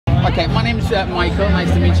Okay, my name's Michael.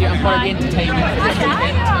 Nice to meet you. I'm part of the entertainment for this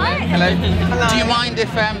weekend. Hello. Do you mind if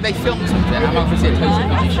they film something? I'm obviously a toast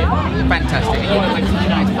competition. Fantastic. You look like such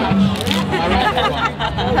a nice footage. Alright,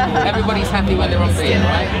 everybody's happy when they're on video,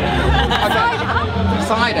 right? Okay.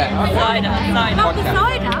 Cider. Not the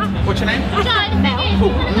cider. What's your name? Mel.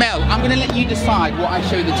 Cool. Mel, I'm going to let you decide what I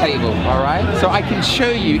show the table, alright? So I can show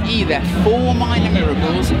you either 4 minor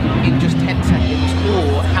miracles in just 10 seconds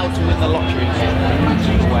or how to win the lottery.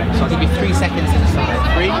 So I'll give you 3 seconds to decide.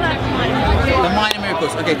 3? The minor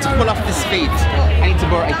miracles. Okay, to pull off the speed, I need to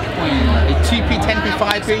borrow a coin. A 2p, 10p,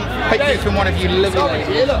 5p. Hopefully from one of you lovely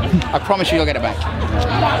ladies. I promise you you'll get it back.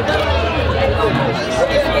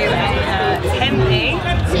 10p.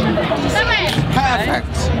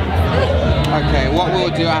 Perfect. Okay, what we'll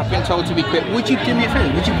do, I've been told to be quick. Would you do me a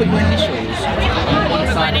favour? Would you put your initials on one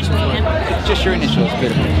side? Just your initials,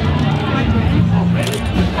 beautiful.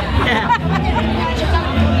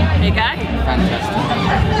 There you go. Fantastic.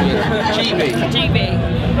 GB. GB.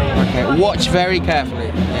 Okay, watch very carefully.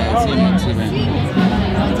 Yeah, zoom in.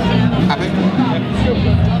 Happy?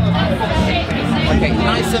 Okay,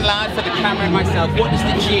 nice and loud for the camera and myself. What does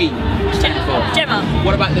the G stand for? Gemma.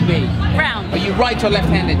 What about the B? Brown. Are you right or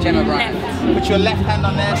left-handed, Gemma Brown? Left. Put your left hand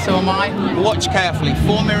on there, so am I. Watch carefully.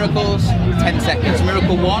 4 miracles, 10 seconds.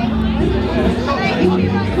 Miracle 1.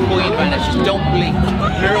 Coin vanishes, don't blink.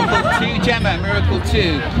 Miracle 2, Gemma. Miracle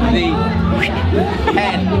 2. The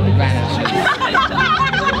pen vanishes.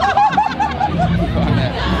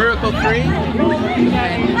 Miracle 3.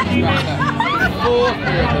 Fourth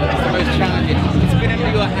miracle, it's the most challenging. It's been under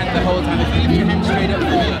your hand the whole time. If you lift your hand straight up,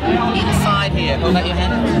 inside here, hold out your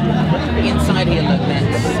hand. Inside here, look,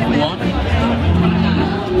 that's 1.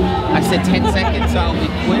 I said 10 seconds, so I'll be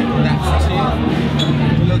quick. That's 2. A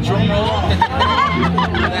little drum roll.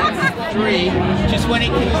 That's 3. Just when it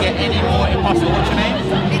can get any more impossible. What's your name?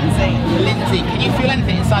 Lindsay. Lindsay, can you feel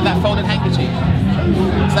anything inside that folded handkerchief?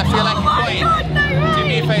 Does that feel like a coin? Do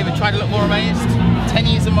me a favour, try to look more amazed. 10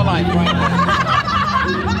 years of my life right now.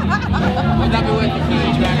 Would that be worth a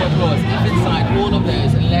huge round of applause? If inside all of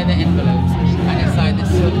those leather envelopes and inside this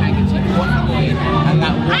silk handkerchief, 1 coin and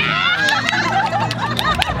that 1.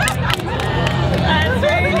 That's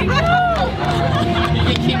really cool. You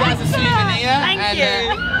can keep that as a souvenir. Thank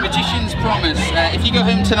you. Magician's promise. If you go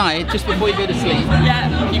home tonight, just before you go to sleep,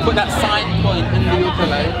 you put that signed coin under your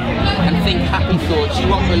pillow and think happy thoughts. You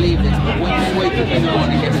won't believe this, but when you wake up in the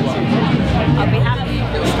morning, guess what? I'll be happy.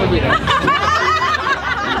 It'll still be there.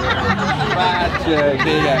 Bad joke,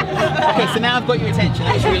 there you go. Okay, so now I've got your attention.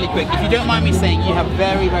 That was really quick. If you don't mind me saying, you have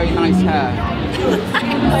very, very nice hair.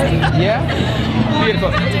 Yeah? Beautiful.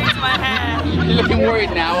 It's my hair. You're looking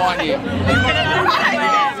worried now, aren't you? Do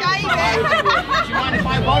you mind if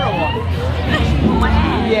I borrow one?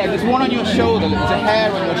 Yeah, there's one on your shoulder. There's a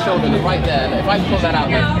hair on your shoulder, look, right there. If I pull that out,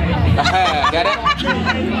 look. A hair, get it?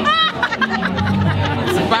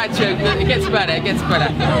 It's a bad joke. It gets better, it gets better.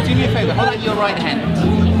 Do me a favour, hold out your right hand.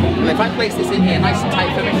 If I place this in here nice and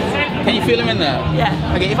tight for me, can you feel them in there?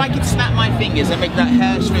 Yeah. Okay, if I could snap my fingers and make that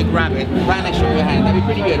hair stroke rabbit vanish from your hand, that'd be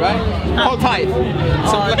pretty good, right? Hold tight.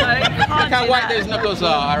 So look how white those knuckles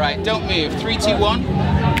are. Alright, don't move. 3, 2, 1.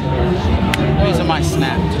 These are my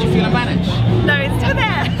snaps. Did you feel them vanish? No, it's still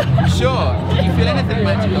there. Sure. Did you feel anything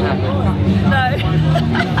magical happen? No.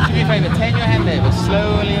 Do me a favour, turn your hand over,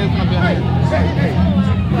 slowly open up your hand.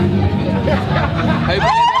 Open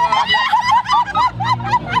it.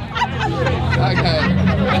 Okay.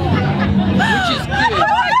 Which is good.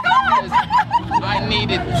 I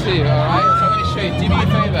needed to, alright? So I'm going to show you. Do me a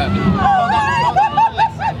favour. Hold on your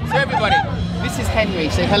left hand. So everybody, this is Henry.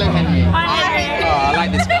 Say hello, Henry. Hi, Henry. Oh, I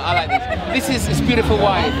like this guy. I like this. This is his beautiful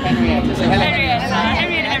wife, Henrietta. Say hello, Henrietta.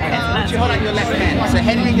 Henry and Henrietta. Would you hold out your left hand? So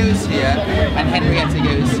Henry goes here and Henrietta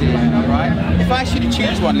goes here, alright? If I should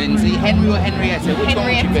choose one, Lindsay, Henry or Henrietta, which one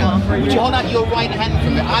would you pick? Would you hold out your right hand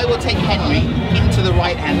from it? I will take Henry into the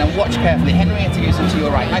right hand and watch carefully. Henrietta goes into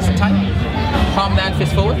your right. Nice and tight. Palm down,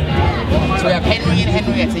 fist forward. So we have Henry and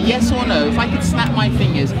Henrietta. Yes or no? If I could snap my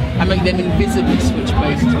fingers and make them invisibly switch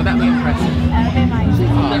places, would that be impressive?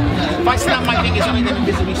 If I snap my fingers and make them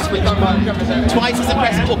invisibly switch twice as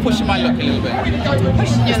impressive, or pushing my luck a little bit?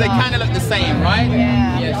 Because they kind of look the same, right?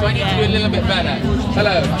 Yeah. So I need to do a little bit better.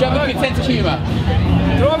 Hello. Do you have a good sense of humour?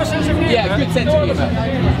 Do I have a sense of humour? Yeah, good sense of humour.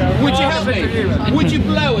 Would you help me? Would you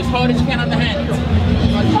blow as hard as you can on the hand?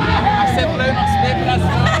 I said blow, not spit, but that's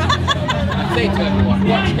fine. I say to everyone,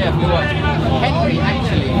 watch carefully, watch. Henry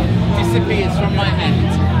actually disappears from my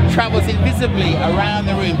hand, travels invisibly around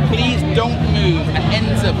the room. Please don't move and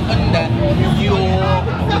ends up under your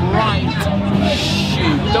right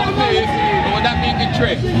shoe. Don't move. Would that me a good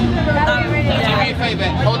trick? Do me a favour,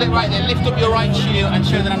 hold it right there, lift up your right shoe and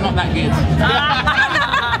show that I'm not that good.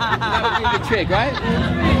 That would be a good trick, right?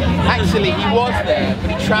 Actually, he was there,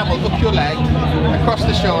 but he travelled up your leg, across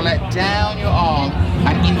the shoulder, down your arm,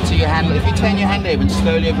 and into your hand. If you turn your hand over and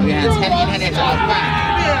slowly open your hands, Henry and Henrietta are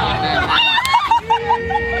back.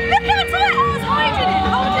 Look how tight I was holding it.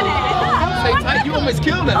 So tight, you almost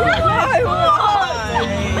killed him.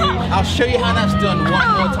 I'll show you how that's done one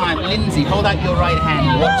more time. Lindsay, hold out your right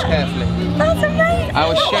hand. Watch carefully. That's amazing. I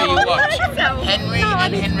will show you. Watch. Henry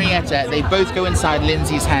and Henrietta, they both go inside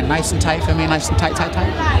Lindsay's hand. Nice and tight for me. Nice and tight, tight,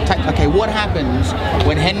 tight. Tight. Okay, what happens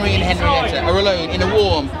when Henry and Henrietta are alone in a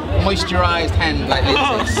warm, moisturised hand like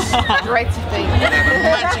Lindsay's? Great to think.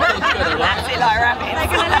 Magical colour, right? Like rabbits. They're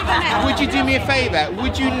going to live in it. Would you do me a favour?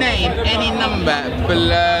 Would you name any number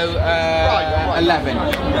below 11?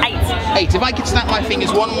 8. If I could snap my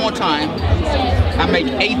fingers one more time and make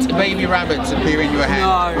 8 baby rabbits appear in your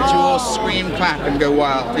hand, would you all scream, clap and go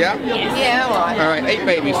wild, yeah? Yeah, alright. Alright, 8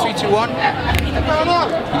 babies, 3, 2, 1. You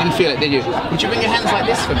didn't feel it, did you? Would you bring your hands like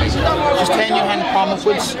this for me? Just turn your hand palm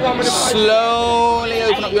upwards. Slowly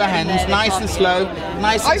open up your hands, nice and slow.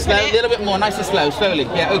 Nice and slow, a little bit more, nice and slow, slowly.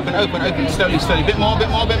 Yeah, open, open, open, slowly, slowly. Bit more, bit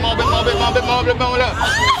more, bit more, bit more, bit more, bit more, bit more. Look.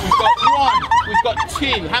 We've got 1, we've got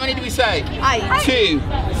 2. How many did we say? 2,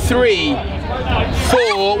 3,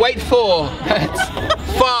 4, wait, 4. That's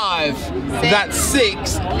 5. That's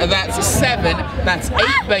 6. That's 7. That's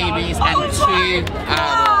 8 babies and 2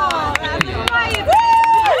 adults.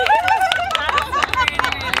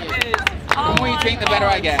 The more you drink, the better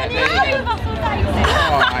I get. There you go.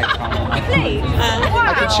 Oh, I can't.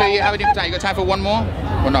 I can show you how we do it. You got time for one more?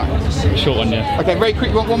 Or not? Short one, yeah. Okay, very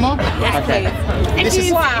quick, one more? Okay. This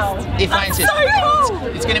is, wow. if I insist,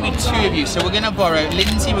 it's going to be 2 of you. So we're going to borrow,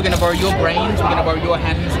 Lindsay, we're going to borrow your brains, we're going to borrow your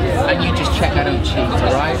hands, and you just check I don't cheat,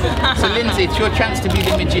 alright? So Lindsay, it's your chance to be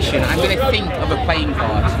the magician. I'm going to think of a playing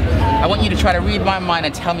card. I want you to try to read my mind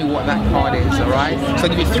and tell me what that card is, alright? So I'll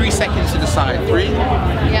give you 3 seconds to decide. 3?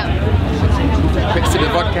 Yeah. Quick sip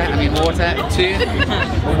of vodka, water. 2,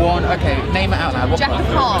 1, okay, name it out loud. What Jack card? of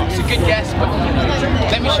Hearts. It's a good guess, but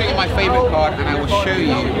let me show you my favourite card and I will show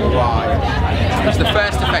you why. It's the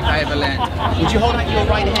first effect I ever learned. Would you hold out your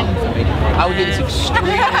right hand for me? I will do this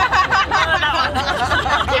extremely...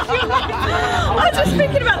 I was just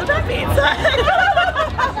thinking about the puppies.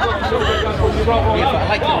 Beautiful, I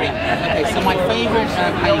like the ring. Okay, so my favourite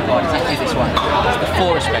playing card is actually this one. It's the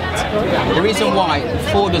 4 respect. The reason why, the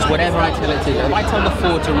 4 does whatever I tell it to do. If I tell the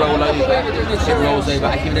 4 to roll over, it rolls over.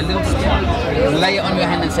 I give it a little spin, lay it on your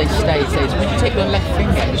hand and say stay. It says, would you take your left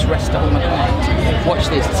finger and just rest it on the card? Watch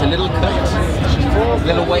this, it's a little cut, a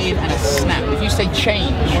little wave and a snap. If you say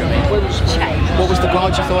change, what was the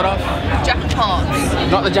card you thought of? Jack of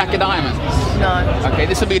Hearts. Not the Jack of Diamonds? No. Okay,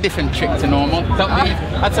 this will be a different trick to normal. Don't believe.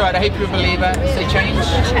 That's alright, I hope you're a believer. Say change.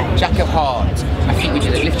 Jack of Hearts. I think we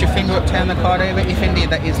did it. Lift your finger up, turn the card over. If indeed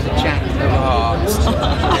that is the Jack of Hearts.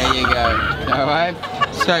 There you go. Alright.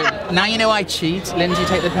 So now you know I cheat. Lindsay,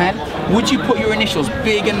 take the pen. Would you put your initials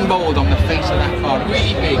big and bold on the face of that card?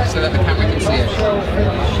 Really big so that the camera can see it.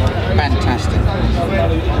 Fantastic.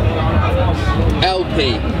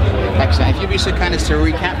 LP. Excellent. If you'd be so kind as to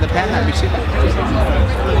recap the pen, that'd be super.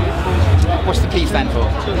 What's the P stand for?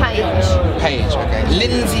 Page. Page, okay.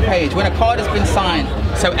 Lindsay Page, when a card has been signed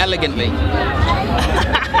so elegantly.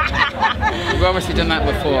 We've obviously done that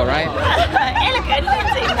before, right? Elegant,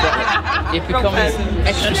 Lindsay. It becomes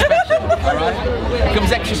extra special, alright? It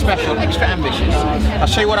becomes extra special, extra ambitious. I'll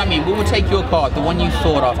show you what I mean. We will take your card, the one you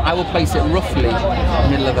thought of, I will place it roughly in the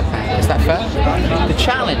middle of the pack. Is that fair? The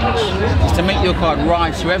challenge is to make your card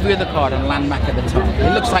rise through every other card and land back at the top.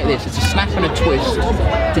 It looks like this, it's a snap and a twist.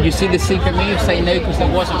 Did you see the secret move? Say no because there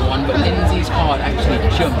wasn't one, but Lindsay's card actually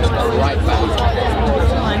jumped right back.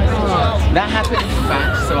 That happened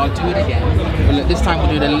fast, so I'll do it again. But look, this time we'll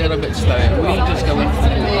do it a little bit slower. We just go into the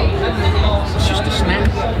top. It's just a snap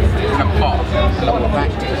and a pop. And we're back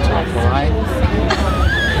to the top, alright?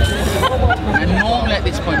 And normally at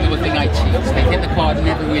this point people think I cheat. They think the card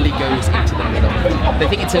never really goes into the middle. They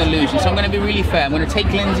think it's an illusion. So I'm going to be really fair. I'm going to take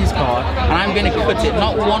Lindsay's card and I'm going to cut it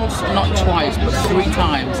not once, not twice, but 3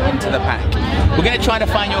 times into the pack. We're going to try to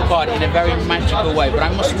find your card in a very magical way, but I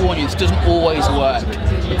must warn you, this doesn't always work.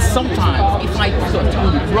 But sometimes, if I cut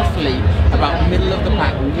roughly about the middle of the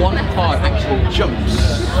pack, one card actually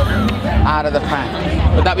jumps out of the pack.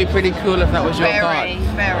 Would that be pretty cool if that was your card?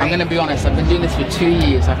 Very. I'm going to be honest, I've been doing this for 2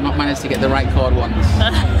 years. I've not managed to get the right card once.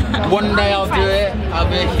 One day I'll do it, I'll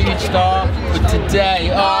be a huge star, but today,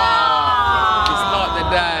 it's not the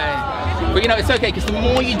day. But you know, it's okay because the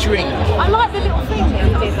more you drink, I like the little thing that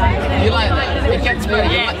you did though. you like that. It gets better.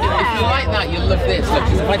 If you like that, you'll love this. Look,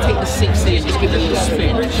 'cause if I take the 60 and just give it a little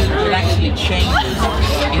spin, it actually changes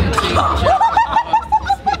into.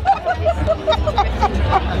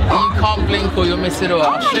 You can't blink or you'll miss it all.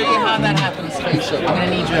 I'll show you how that happens face up. I'm going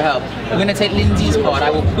to need your help. We're going to take Lindsay's card. I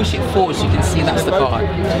will push it forward so you can see that's the card.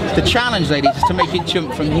 The challenge, ladies, is to make it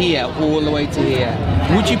jump from here all the way to here.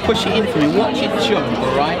 Would you push it in for me? Watch it jump,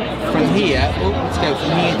 alright? From here, let's go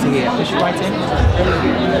from here to here. Push it right in.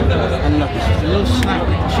 And look, it's a little snap.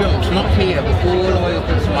 It jumps, not here, but all the way up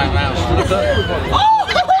into my mouth.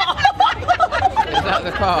 Is that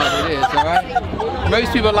the card? It is, alright?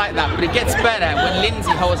 Most people like that, but it gets better when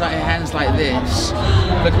Lindsay holds out her hands like this.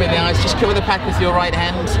 Look me in the eyes, just cover the pack with your right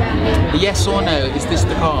hand. Yes or no, is this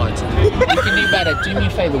the card? You can do better, do me a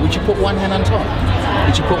favour, would you put one hand on top?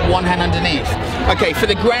 Would you put one hand underneath? Okay, for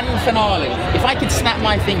the grand finale, if I could snap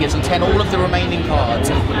my fingers and turn all of the remaining cards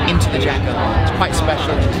into the jack of hearts, it's quite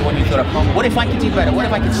special, it's the one you thought of. What if I could do better? What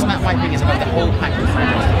if I could snap my fingers and have the whole pack of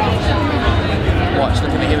cards? Watch,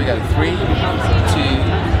 look at me, here we go. 3, 2,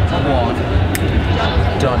 1.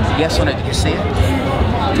 Done. Yes or no? Did you see it?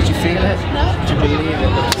 Did you feel it? Did you believe it?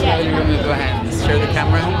 Look, slowly remove your hands. Show the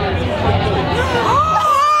camera.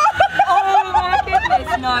 Oh my goodness,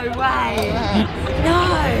 no way. No.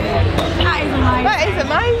 That is amazing. That is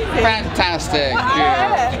amazing. Fantastic.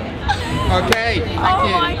 Good. Okay. Thank you.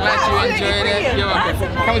 my Glad you God. enjoyed it. You're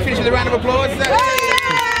welcome. Can we finish with a round of applause?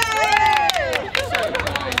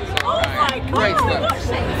 Great stuff.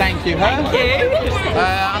 Thank you. Thank you.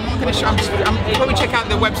 I'm not going to show. I'm probably check out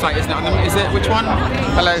the website, isn't it? Is it which one?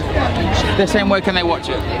 Hello. They're saying where can they watch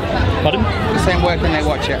it? Pardon? They're saying where can they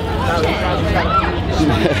watch it? I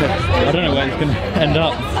don't know where it's going to end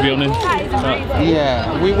up, to be honest.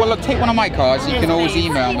 Yeah. Well, look, take one of my cards. You can always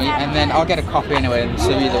email me, and then I'll get a copy anyway. And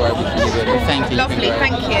so either way, we can give it. But thank you. Lovely,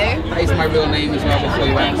 thank you. That is my real name as well. Before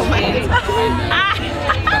you went.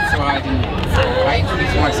 That's why I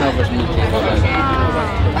introduced myself as Mickey.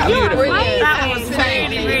 Beautiful. That was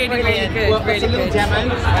really, really, really good. Well, it's a little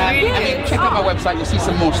demo. I mean, check out my website. You'll see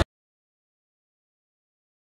some more stuff.